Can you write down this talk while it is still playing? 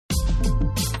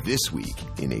This Week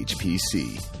in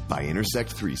HPC by Intersect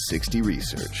 360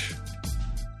 Research.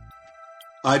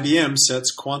 IBM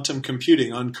sets quantum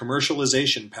computing on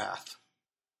commercialization path.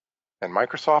 And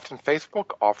Microsoft and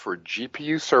Facebook offer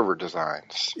GPU server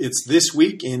designs. It's This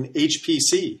Week in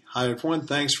HPC. Hi, everyone.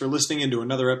 Thanks for listening into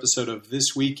another episode of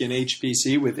This Week in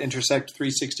HPC with Intersect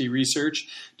 360 Research,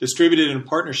 distributed in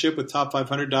partnership with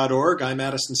Top500.org. I'm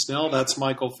Madison Snell. That's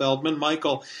Michael Feldman.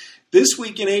 Michael, This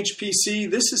Week in HPC,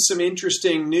 this is some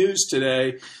interesting news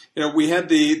today. You know, we had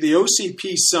the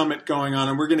OCP summit going on,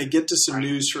 and we're going to get to some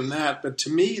news from that. But to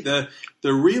me, the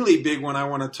really big one I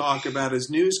want to talk about is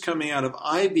news coming out of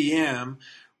IBM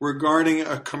regarding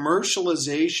a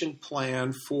commercialization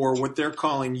plan for what they're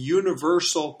calling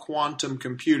universal quantum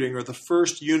computing, or the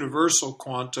first universal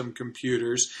quantum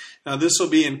computers. Now, this will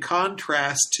be in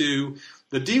contrast to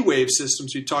the D-Wave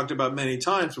systems we talked about many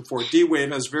times before.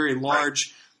 D-Wave has very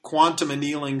large quantum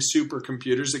annealing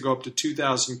supercomputers that go up to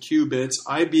 2,000 qubits.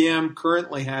 IBM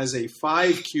currently has a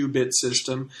 5-qubit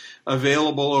system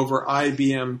available over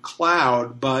IBM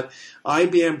Cloud, but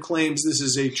IBM claims this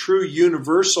is a true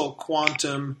universal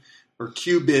quantum or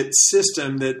qubit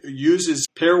system that uses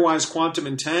pairwise quantum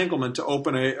entanglement to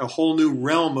open a whole new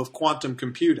realm of quantum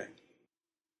computing.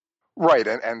 Right,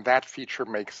 and that feature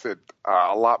makes it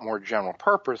a lot more general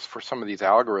purpose for some of these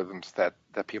algorithms that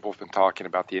people have been talking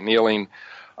about. The annealing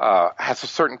has a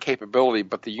certain capability,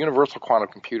 but the universal quantum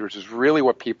computers is really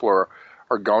what people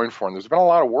are going for. And there's been a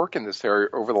lot of work in this area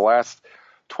over the last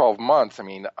 12 months. I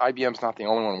mean, IBM's not the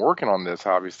only one working on this,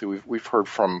 obviously. We've heard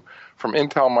from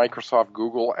Intel, Microsoft,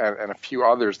 Google, and a few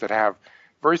others that have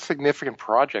very significant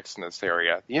projects in this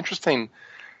area. The interesting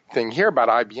thing here about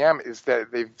IBM is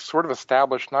that they've sort of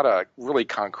established not a really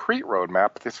concrete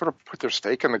roadmap, but they sort of put their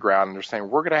stake in the ground, and they're saying,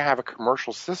 we're going to have a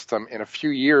commercial system in a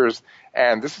few years,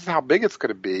 and this is how big it's going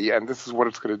to be, and this is what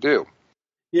it's going to do.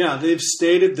 Yeah, they've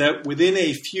stated that within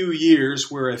a few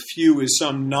years, where a few is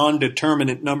some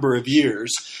non-determinate number of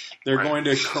years, they're going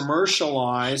to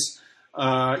commercialize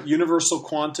universal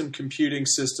quantum computing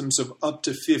systems of up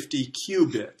to 50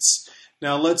 qubits.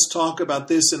 Now, let's talk about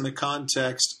this in the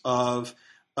context of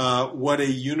what a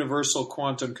universal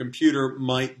quantum computer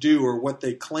might do, or what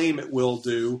they claim it will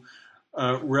do,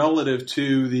 relative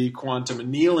to the quantum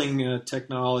annealing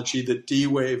technology that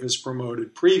D-Wave has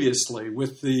promoted previously.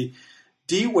 With the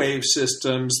D-Wave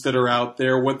systems that are out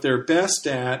there, what they're best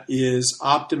at is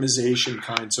optimization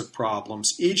kinds of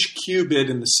problems. Each qubit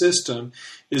in the system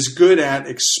is good at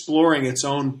exploring its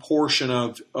own portion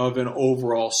of an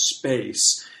overall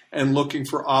space and looking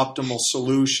for optimal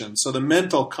solutions. So the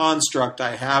mental construct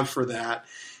I have for that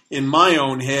in my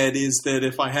own head is that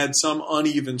if I had some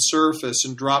uneven surface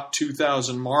and dropped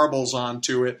 2,000 marbles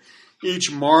onto it,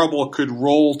 each marble could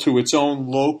roll to its own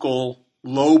local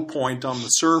low point on the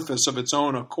surface of its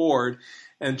own accord.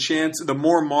 And the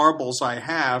more marbles I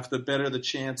have, the better the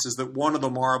chances that one of the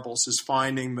marbles is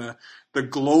finding the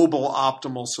global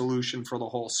optimal solution for the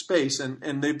whole space.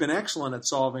 And they've been excellent at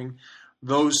solving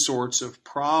those sorts of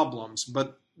problems.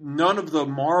 But none of the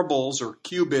marbles or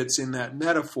qubits in that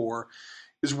metaphor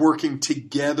is working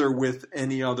together with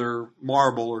any other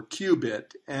marble or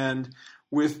qubit. And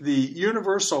with the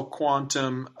universal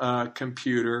quantum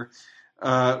computer,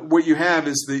 what you have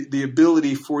is the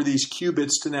ability for these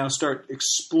qubits to now start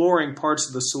exploring parts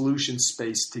of the solution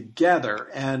space together.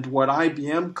 And what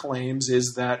IBM claims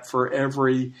is that for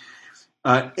every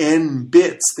n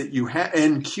qubits that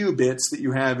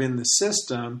you have in the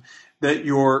system, that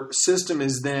your system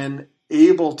is then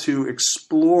able to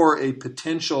explore a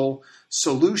potential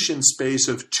solution space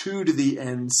of 2 to the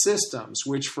n systems,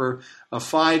 which for a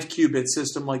 5-qubit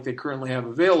system like they currently have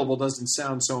available doesn't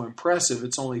sound so impressive.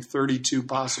 It's only 32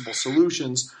 possible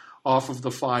solutions off of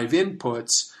the 5 inputs.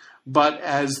 But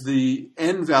as the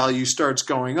n value starts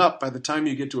going up, by the time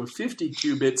you get to a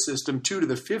 50-qubit system, 2 to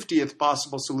the 50th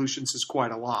possible solutions is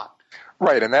quite a lot.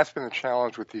 Right, and that's been the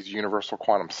challenge with these universal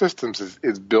quantum systems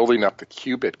is building up the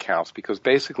qubit counts, because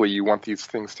basically you want these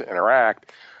things to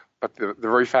interact, but the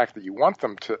very fact that you want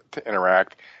them to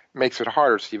interact makes it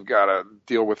harder. So you've got to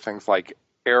deal with things like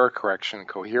error correction,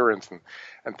 coherence,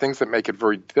 and things that make it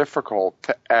very difficult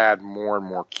to add more and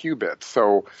more qubits.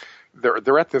 So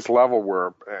they're at this level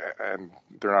where, and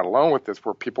they're not alone with this,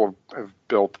 where people have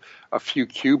built a few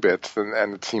qubits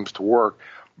and it seems to work.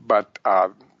 But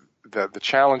the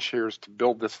challenge here is to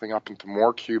build this thing up into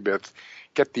more qubits,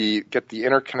 get the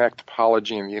interconnect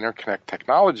topology and the interconnect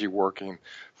technology working,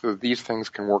 so that these things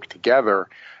can work together.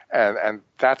 And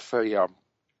that's a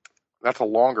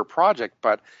longer project,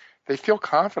 but they feel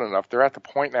confident enough. They're at the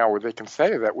point now where they can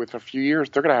say that within a few years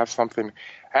they're going to have something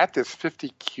at this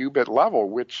 50 qubit level,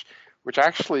 which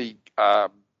actually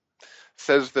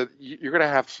says that you're going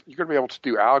to be able to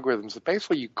do algorithms that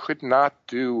basically you could not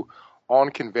do on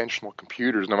conventional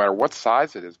computers, no matter what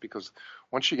size it is, because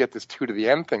once you get this 2 to the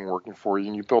n thing working for you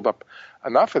and you build up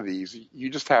enough of these, you're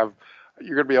going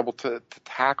to be able to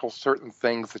tackle certain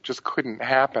things that just couldn't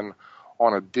happen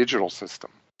on a digital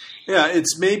system. Yeah,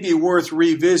 it's maybe worth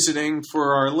revisiting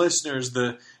for our listeners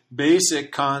the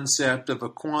basic concept of a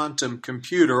quantum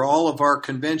computer. All of our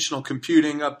conventional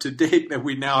computing up to date that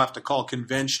we now have to call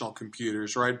conventional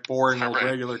computers, right? Boring old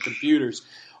regular computers,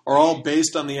 are all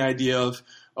based on the idea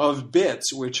of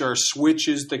bits, which are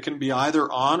switches that can be either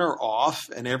on or off,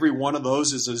 and every one of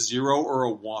those is a 0 or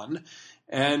a 1.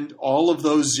 And all of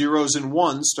those zeros and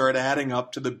ones start adding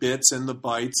up to the bits and the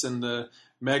bytes and the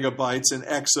megabytes and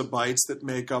exabytes that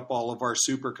make up all of our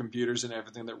supercomputers and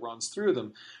everything that runs through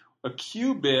them. A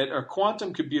qubit, or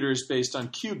quantum computer, is based on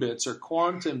qubits or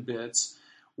quantum bits,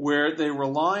 where they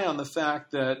rely on the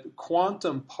fact that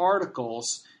quantum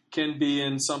particles can be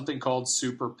in something called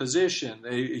superposition.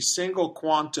 A single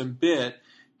quantum bit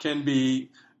can be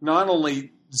not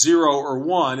only 0 or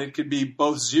 1, it could be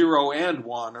both 0 and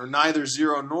 1, or neither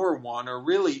 0 nor 1, or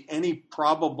really any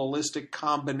probabilistic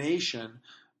combination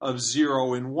of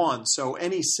 0 and 1. So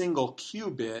any single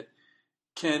qubit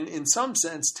can, in some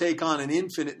sense, take on an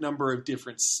infinite number of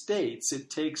different states. It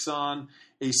takes on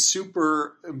a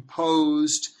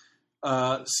superimposed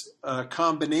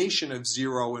combination of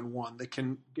 0 and 1 that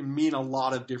can mean a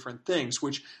lot of different things,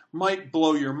 which might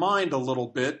blow your mind a little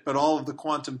bit, but all of the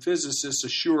quantum physicists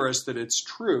assure us that it's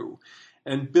true.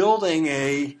 And building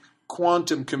a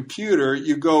quantum computer,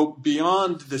 you go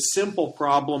beyond the simple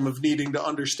problem of needing to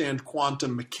understand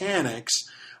quantum mechanics,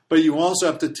 but you also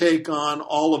have to take on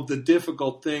all of the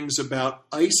difficult things about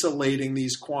isolating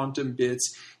these quantum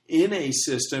bits in a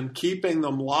system, keeping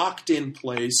them locked in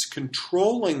place,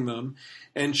 controlling them,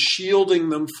 and shielding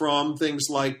them from things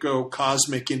like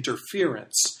cosmic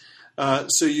interference.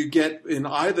 So you get, in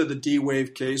either the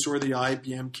D-Wave case or the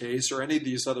IBM case or any of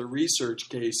these other research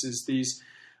cases, these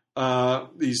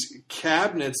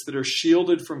cabinets that are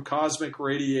shielded from cosmic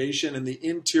radiation, and the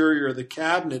interior of the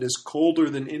cabinet is colder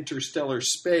than interstellar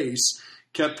space,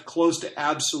 kept close to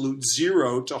absolute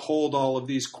zero to hold all of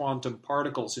these quantum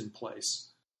particles in place.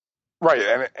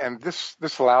 Right, and this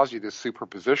allows you, this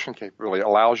superposition capability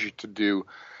allows you to do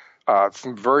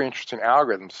some very interesting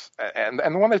algorithms. And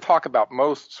the one they talk about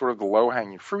most, sort of the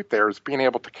low-hanging fruit there, is being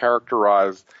able to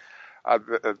characterize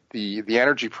the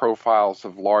energy profiles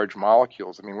of large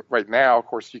molecules. I mean, right now, of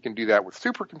course, you can do that with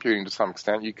supercomputing to some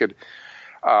extent. You could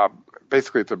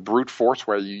basically, it's a brute force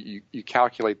way. You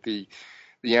calculate the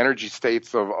energy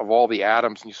states of all the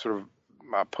atoms, and you sort of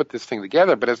put this thing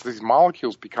together. But as these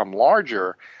molecules become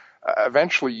larger,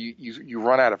 eventually you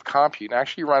run out of compute. And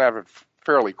actually, you run out of it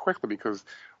fairly quickly, because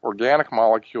organic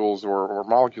molecules or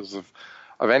molecules of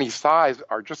any size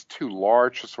are just too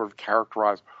large to sort of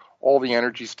characterize all the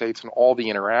energy states and all the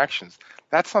interactions.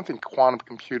 That's something quantum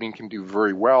computing can do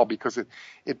very well, because it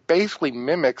basically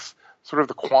mimics sort of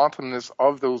the quantumness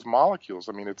of those molecules.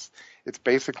 I mean, it's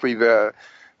basically the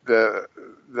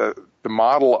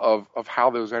model of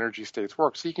how those energy states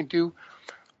work. So you can do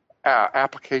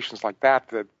applications like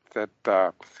that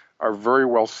are very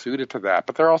well suited to that.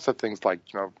 But there are also things like,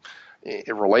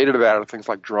 related to that are things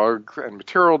like drug and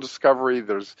material discovery.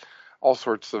 There's all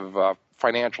sorts of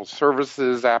financial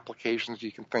services applications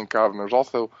you can think of. And there's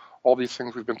also all these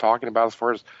things we've been talking about as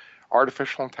far as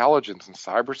artificial intelligence and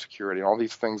cybersecurity and all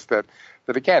these things that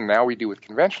again, now we do with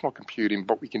conventional computing,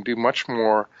 but we can do much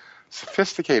more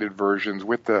sophisticated versions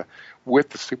with the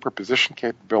superposition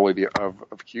capability of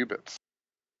qubits.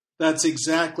 That's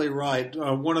exactly right.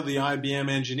 One of the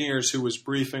IBM engineers who was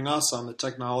briefing us on the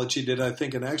technology did, I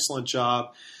think, an excellent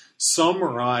job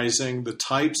summarizing the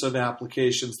types of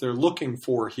applications they're looking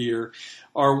for here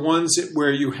are ones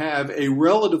where you have a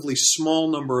relatively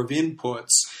small number of inputs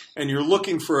and you're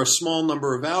looking for a small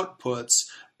number of outputs,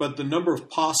 but the number of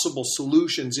possible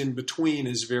solutions in between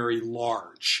is very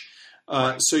large.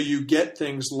 So you get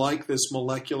things like this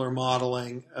molecular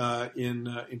modeling in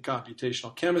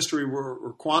computational chemistry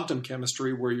or quantum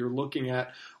chemistry, where you're looking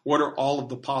at what are all of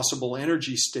the possible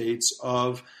energy states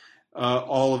of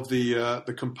all of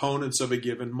the components of a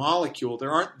given molecule.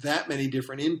 There aren't that many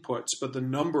different inputs, but the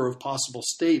number of possible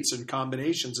states and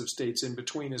combinations of states in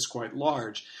between is quite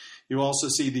large. You also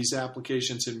see these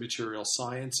applications in material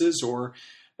sciences, or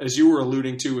as you were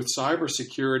alluding to with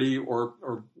cybersecurity,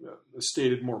 or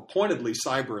stated more pointedly,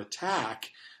 cyber attack,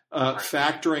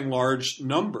 factoring large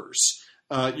numbers.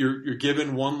 You're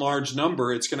given one large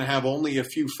number, it's going to have only a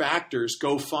few factors,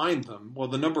 go find them. Well,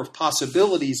 the number of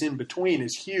possibilities in between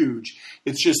is huge.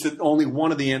 It's just that only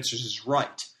one of the answers is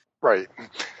right. Right.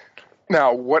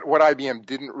 Now, what IBM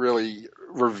didn't really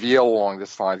reveal along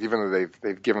this line, even though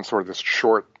they've given sort of this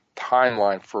short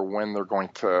timeline for when they're going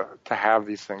to have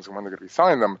these things and when they're going to be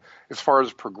selling them, as far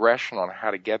as progression on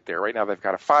how to get there. Right now, they've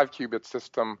got a 5-qubit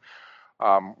system.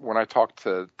 When I talked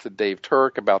to Dave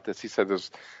Turk about this, he said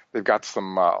they've got a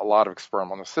lot of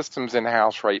experimental systems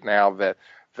in-house right now that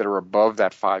are above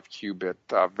that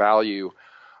 5-qubit value.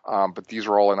 But these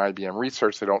are all in IBM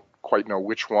research. They don't quite know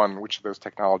which of those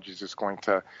technologies is going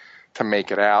to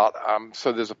make it out.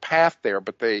 So there's a path there,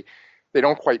 but they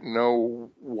don't quite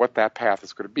know what that path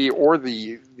is going to be or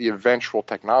the eventual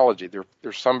technology.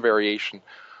 There's some variation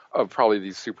of probably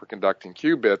these superconducting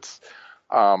qubits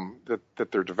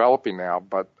that they're developing now,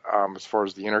 but as far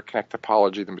as the interconnect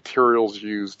topology, the materials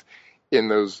used in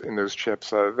those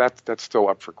chips, that's still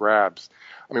up for grabs.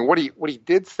 I mean, what he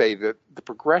did say that the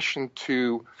progression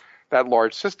to that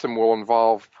large system will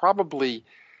involve probably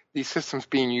these systems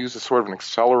being used as sort of an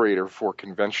accelerator for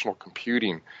conventional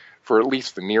computing for at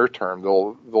least the near term.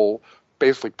 They'll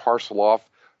basically parcel off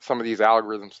some of these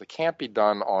algorithms that can't be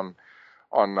done on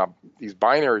these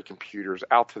binary computers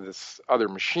out to this other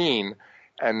machine,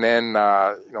 and then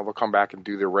they'll come back and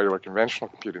do their regular conventional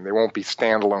computing. They won't be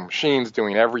standalone machines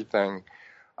doing everything.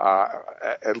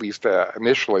 At least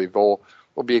initially, they'll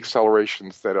be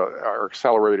accelerations that are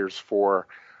accelerators for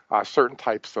certain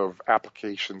types of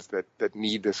applications that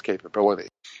need this capability.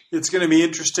 It's going to be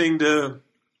interesting to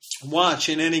watch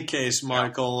in any case,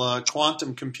 Michael.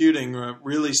 Quantum computing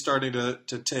really starting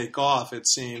to take off, it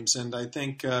seems, and I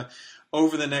think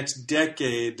over the next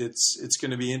decade it's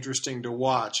going to be interesting to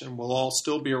watch, and we'll all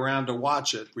still be around to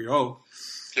watch it, we hope.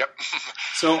 Yep.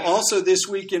 So also this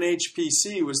week in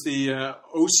HPC was the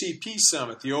OCP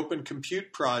Summit, the Open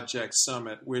Compute Project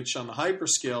Summit, which on the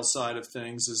hyperscale side of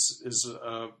things has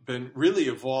been really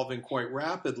evolving quite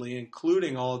rapidly,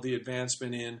 including all of the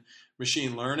advancement in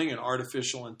machine learning and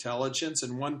artificial intelligence.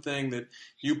 And one thing that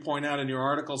you point out in your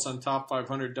articles on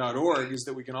top500.org is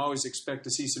that we can always expect to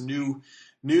see some new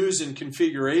news and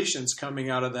configurations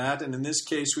coming out of that. And in this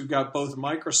case, we've got both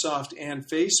Microsoft and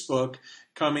Facebook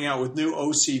coming out with new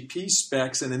OCP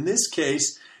specs. And in this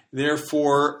case, they're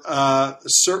for,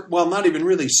 not even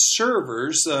really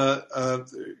servers,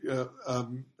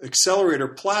 accelerator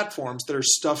platforms that are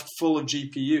stuffed full of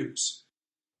GPUs.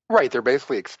 Right, they're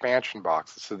basically expansion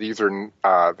boxes. So these are,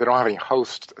 they don't have any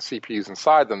host CPUs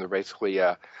inside them. They're basically,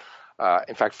 in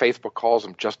fact, Facebook calls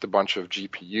them just a bunch of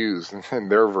GPUs in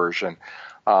their version.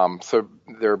 So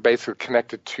they're basically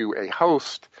connected to a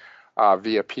host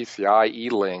via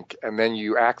PCIe link, and then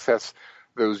you access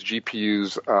those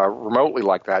GPUs remotely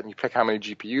like that, and you pick how many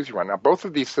GPUs you run. Now, both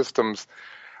of these systems,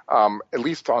 at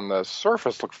least on the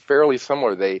surface, look fairly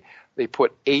similar. They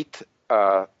put 8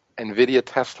 NVIDIA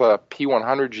Tesla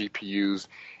P100 GPUs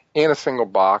in a single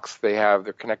box. They're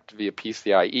connected via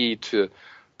PCIe to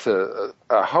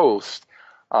a host.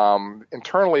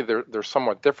 Internally, they're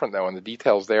somewhat different, though, and the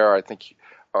details there, I think,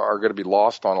 are going to be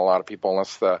lost on a lot of people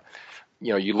unless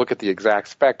you look at the exact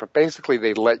spec. But basically,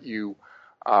 they let you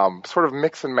sort of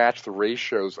mix and match the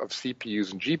ratios of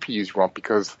CPUs and GPUs you want,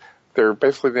 because they're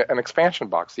basically an expansion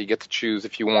box. So you get to choose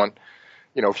if you want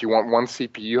one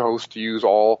CPU host to use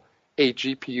all 8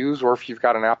 GPUs, or if you've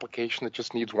got an application that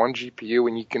just needs one GPU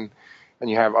and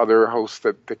you have other hosts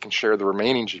that can share the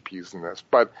remaining GPUs in this.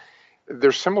 But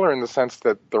they're similar in the sense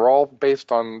that they're all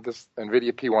based on this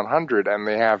NVIDIA P100, and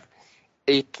they have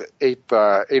eight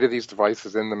of these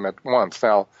devices in them at once.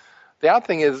 Now, the odd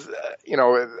thing is,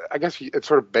 I guess it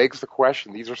sort of begs the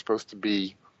question. These are supposed to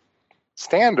be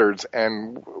standards,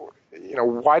 and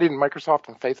why didn't Microsoft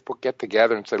and Facebook get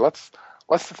together and say let's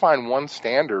define one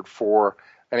standard for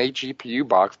an 8 GPU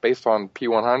box based on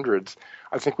P100s?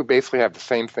 I think we basically have the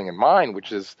same thing in mind,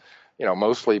 which is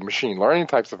mostly machine learning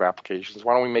types of applications.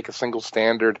 Why don't we make a single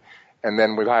standard, and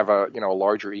then we'll have a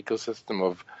larger ecosystem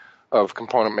of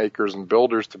component makers and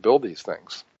builders to build these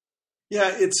things. Yeah,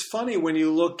 it's funny when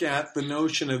you look at the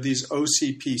notion of these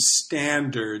OCP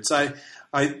standards. I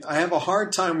have a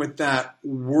hard time with that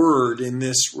word in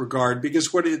this regard,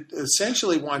 because what it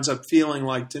essentially winds up feeling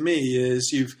like to me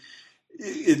is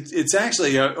it's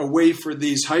actually a way for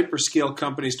these hyperscale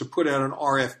companies to put out an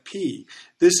RFP.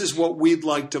 This is what we'd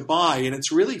like to buy, and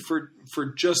it's really for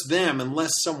just them,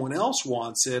 unless someone else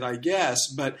wants it, I guess.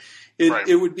 But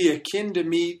it would be akin to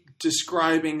me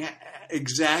describing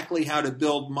exactly how to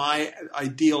build my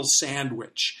ideal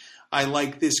sandwich. I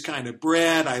like this kind of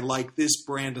bread. I like this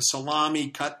brand of salami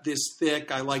cut this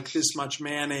thick. I like this much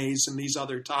mayonnaise and these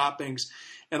other toppings.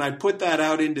 And I put that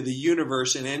out into the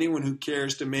universe, and anyone who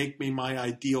cares to make me my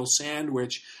ideal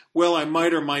sandwich, well, I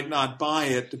might or might not buy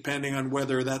it, depending on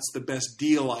whether that's the best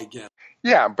deal I get.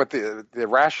 Yeah, but the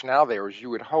rationale there is you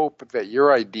would hope that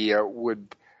your idea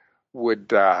would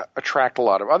attract a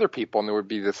lot of other people, and there would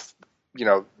be this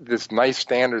nice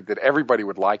standard that everybody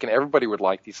would like, and everybody would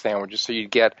like these sandwiches. So you'd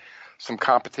get some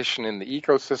competition in the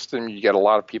ecosystem. You get a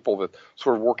lot of people that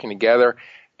sort of working together,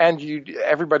 and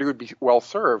everybody would be well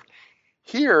served.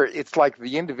 Here, it's like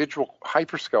the individual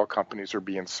hyperscale companies are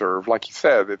being served. Like you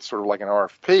said, it's sort of like an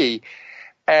RFP,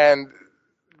 and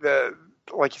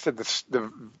like you said,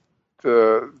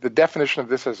 the definition of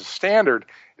this as a standard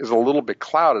is a little bit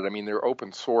clouded. I mean, they're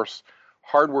open source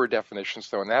hardware definitions,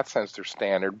 so in that sense they're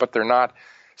standard, but they're not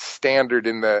standard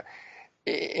in the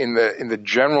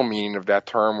general meaning of that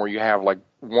term, where you have like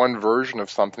one version of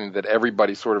something that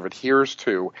everybody sort of adheres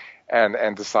to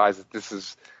and decides that this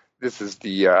is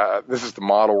the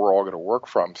model we're all going to work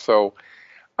from. So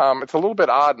it's a little bit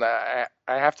odd, and I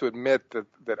have to admit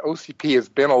that OCP has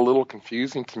been a little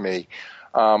confusing to me.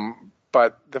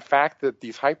 But the fact that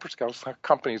these hyperscale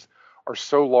companies are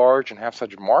so large and have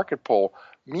such a market pull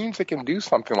means they can do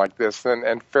something like this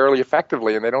and fairly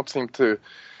effectively, and they don't seem to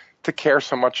care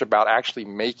so much about actually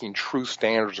making true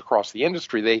standards across the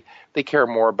industry. They care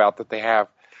more about that they have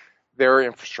their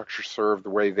infrastructure served the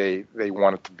way they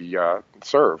want it to be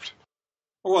served.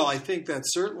 Well, I think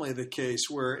that's certainly the case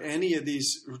where any of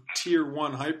these tier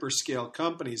one hyperscale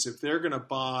companies, if they're going to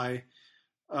buy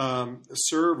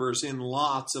servers in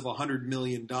lots of $100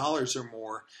 million or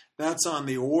more, that's on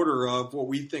the order of what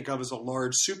we think of as a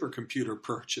large supercomputer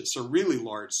purchase, a really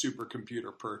large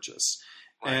supercomputer purchase.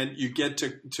 Right. And you get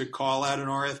to call out an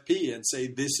RFP and say,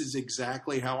 this is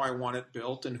exactly how I want it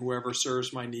built, and whoever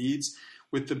serves my needs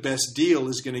with the best deal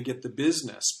is going to get the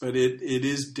business. But it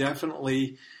is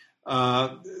definitely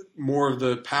more of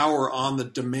the power on the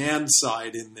demand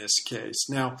side in this case.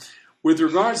 Now, with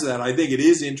regards to that, I think it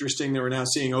is interesting that we're now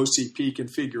seeing OCP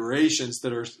configurations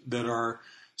that are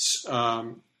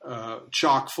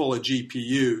chock full of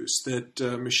GPUs, that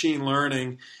machine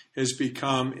learning has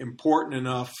become important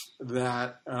enough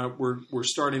that we're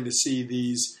starting to see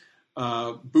these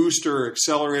booster,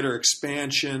 accelerator,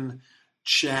 expansion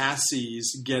chassis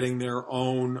getting their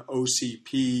own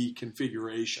OCP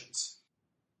configurations.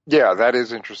 Yeah, that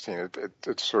is interesting.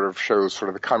 It sort of shows sort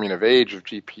of the coming of age of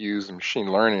GPUs and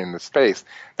machine learning in the space.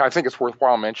 Now, I think it's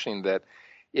worthwhile mentioning that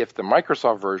if the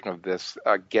Microsoft version of this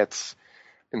gets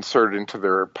inserted into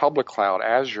their public cloud,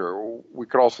 Azure, we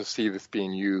could also see this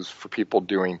being used for people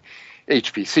doing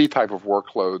HPC type of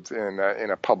workloads in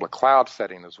a public cloud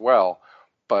setting as well.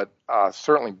 But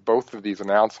certainly both of these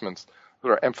announcements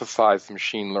sort of emphasize the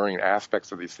machine learning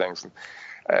aspects of these things. And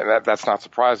that's not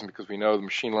surprising, because we know the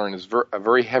machine learning is a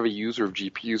very heavy user of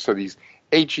GPUs. So these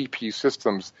 8 GPU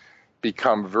systems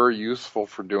become very useful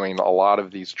for doing a lot of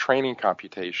these training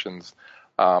computations,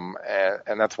 and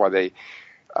that's why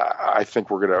I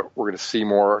think we're gonna see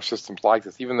more systems like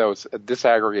this. Even though it's a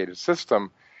disaggregated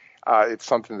system, it's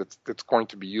something that's going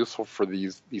to be useful for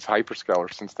these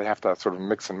hyperscalers, since they have to sort of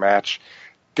mix and match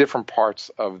different parts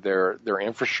of their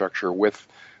infrastructure with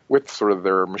sort of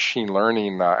their machine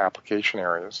learning application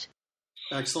areas.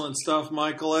 Excellent stuff,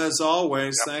 Michael, as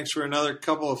always. Yep. Thanks for another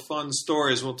couple of fun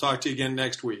stories. We'll talk to you again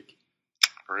next week.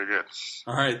 Very good.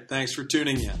 All right. Thanks for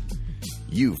tuning in.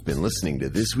 You've been listening to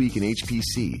This Week in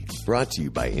HPC, brought to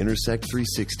you by Intersect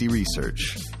 360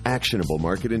 Research, actionable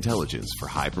market intelligence for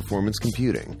high-performance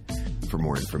computing. For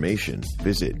more information,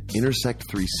 visit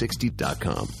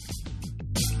intersect360.com.